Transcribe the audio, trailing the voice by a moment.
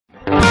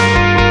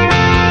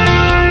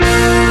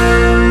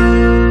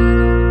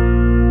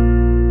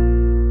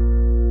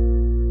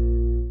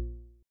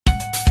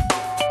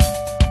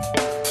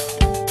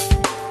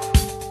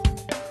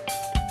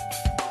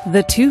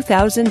The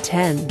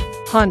 2010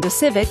 Honda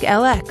Civic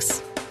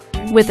LX.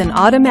 With an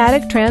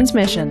automatic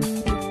transmission,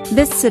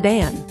 this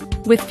sedan,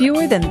 with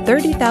fewer than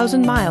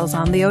 30,000 miles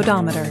on the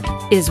odometer,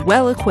 is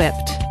well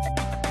equipped.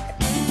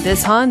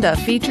 This Honda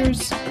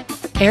features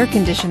air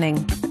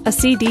conditioning, a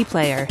CD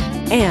player,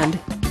 and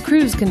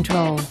cruise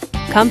control.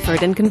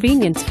 Comfort and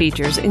convenience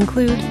features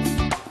include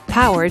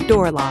power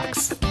door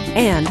locks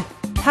and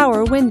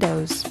power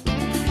windows.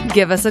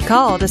 Give us a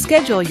call to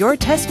schedule your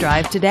test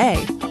drive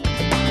today.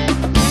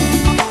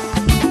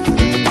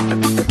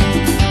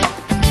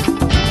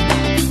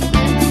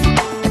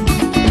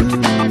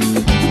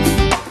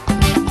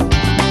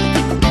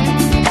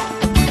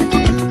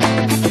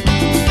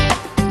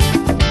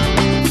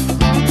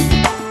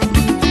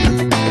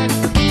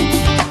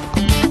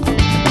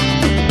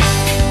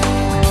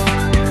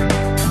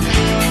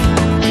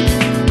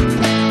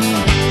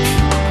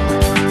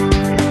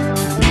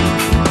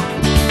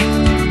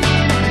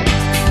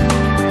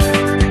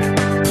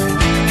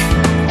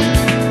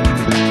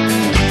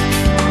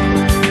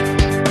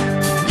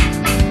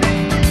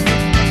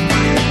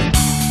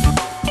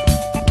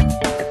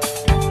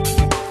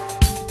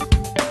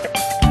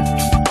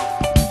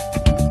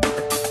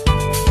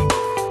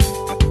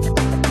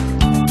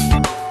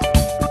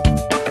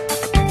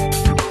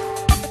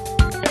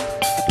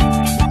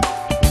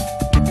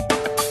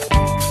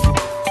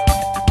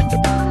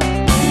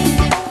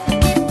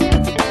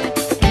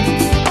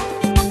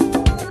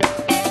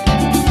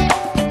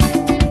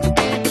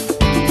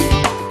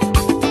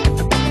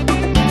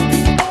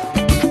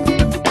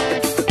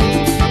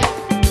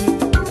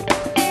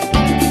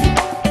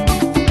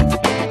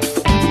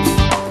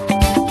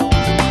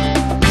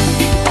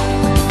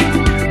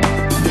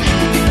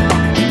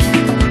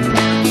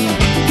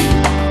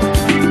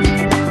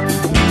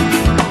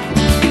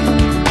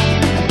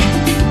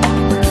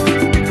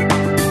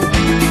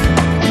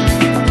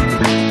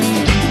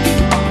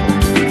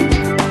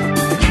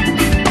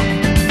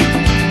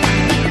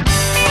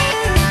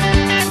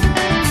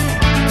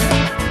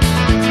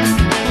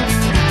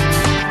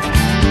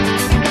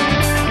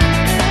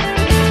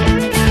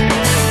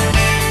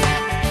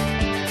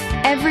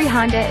 Every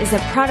Honda is a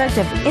product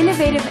of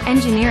innovative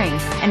engineering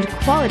and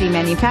quality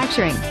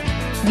manufacturing.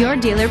 Your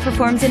dealer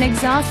performs an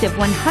exhaustive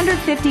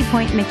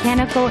 150-point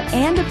mechanical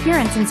and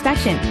appearance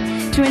inspection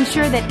to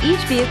ensure that each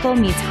vehicle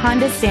meets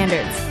Honda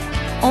standards.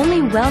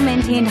 Only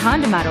well-maintained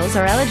Honda models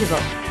are eligible.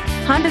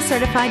 Honda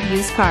certified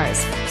used cars,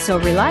 so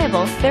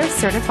reliable they're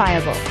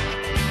certifiable.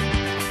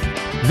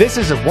 This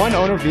is a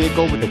one-owner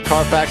vehicle with a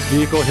Carfax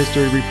Vehicle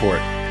History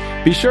Report.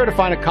 Be sure to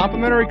find a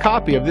complimentary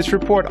copy of this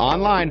report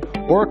online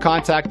or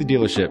contact the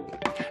dealership.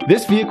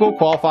 This vehicle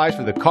qualifies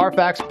for the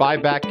Carfax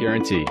Buyback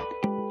Guarantee.